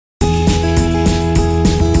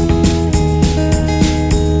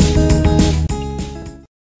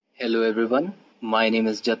everyone, my name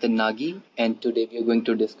is Jatin Nagi and today we are going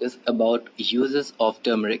to discuss about uses of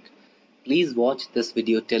turmeric. Please watch this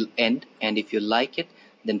video till end, and if you like it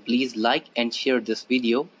then please like and share this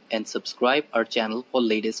video and subscribe our channel for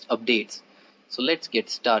latest updates. So let's get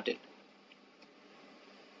started.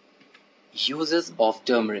 Uses of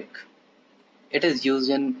turmeric. It is used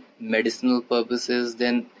in medicinal purposes,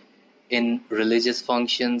 then in religious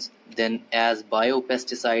functions, then as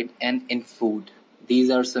biopesticide and in food. These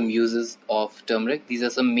are some uses of turmeric. These are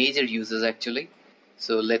some major uses actually.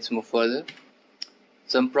 So let's move further.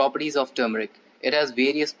 Some properties of turmeric. It has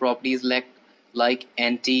various properties like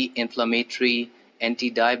anti-inflammatory,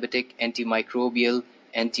 anti-diabetic, antimicrobial,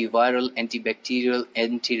 antiviral, antibacterial,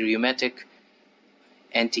 anti-rheumatic,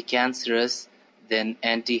 anti-cancerous, then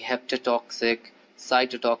anti-hepatotoxic,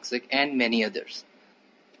 cytotoxic, and many others.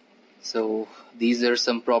 So these are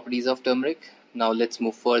some properties of turmeric. Now let's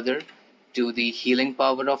move further to the healing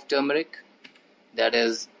power of turmeric. That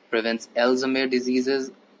is, prevents Alzheimer's diseases.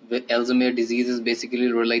 Alzheimer's disease is basically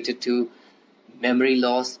related to memory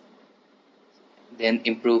loss, then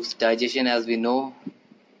improves digestion as we know,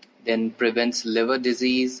 then prevents liver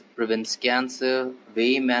disease, prevents cancer,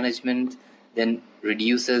 weight management, then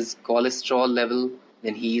reduces cholesterol level,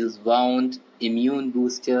 then heals wound, immune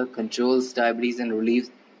booster, controls diabetes, and relieves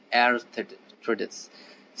arthritis.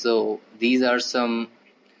 So these are some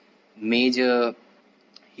major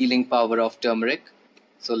healing power of turmeric.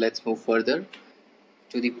 So let's move further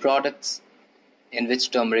to the products in which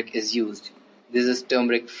turmeric is used. This is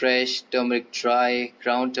turmeric fresh, turmeric dry,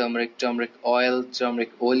 ground turmeric, turmeric oil,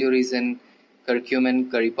 turmeric oleoresin, curcumin,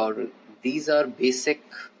 curry powder. These are basic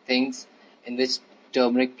things in which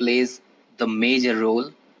turmeric plays the major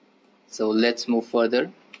role. So let's move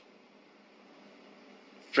further.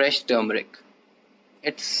 Fresh turmeric.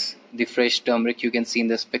 It's the fresh turmeric you can see in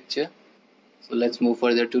this picture. So let's move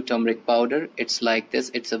further to turmeric powder. It's like this.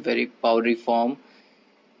 It's a very powdery form,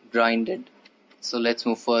 grinded. So let's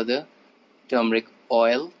move further. Turmeric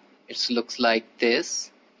oil. It looks like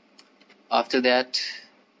this. After that,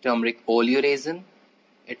 turmeric oleoresin.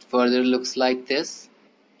 It further looks like this.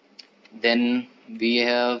 Then we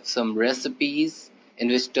have some recipes in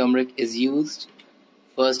which turmeric is used.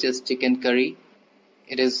 First is chicken curry.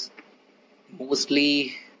 It is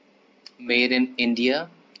mostly made in India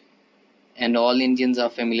and all Indians are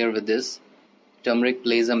familiar with this. Turmeric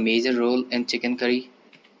plays a major role in chicken curry.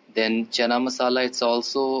 Then chana masala, it's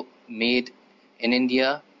also made in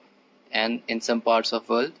India and in some parts of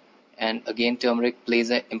the world, and again turmeric plays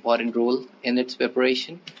an important role in its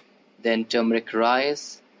preparation. Then turmeric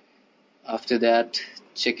rice. After that,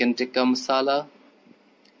 chicken tikka masala.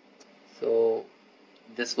 So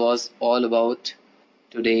this was all about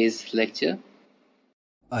today's lecture.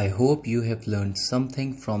 I hope you have learned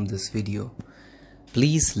something from this video.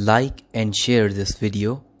 Please like and share this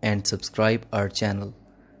video and subscribe our channel.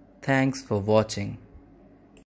 Thanks for watching.